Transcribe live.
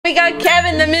we got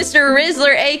Kevin, the Mr.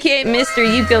 Rizzler, aka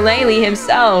Mr. Ukulele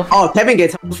himself. Oh, Kevin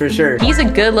gets for sure. He's a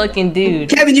good looking dude.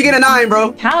 Kevin, you get a 9,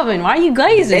 bro. Calvin, why are you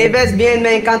glazing? Te ves bien,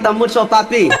 me encanta mucho,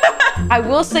 papi. I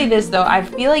will say this though, I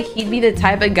feel like he'd be the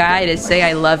type of guy to say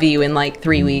I love you in like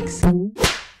 3 weeks.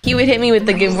 He would hit me with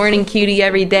the good morning cutie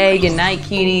every day, good night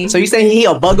cutie. So you saying he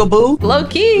a bugaboo? Low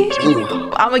key.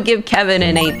 I'm gonna give Kevin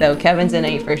an 8 though. Kevin's an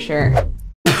 8 for sure.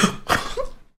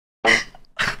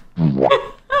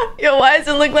 Yo, why does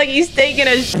it look like he's taking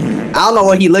a I don't know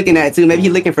what he looking at too. Maybe he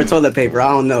looking for toilet paper. I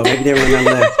don't know. Maybe there was none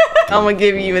left. I'm gonna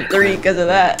give you a 3 because of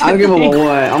that. I'll give him a 1.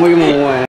 I'm gonna give him a 1.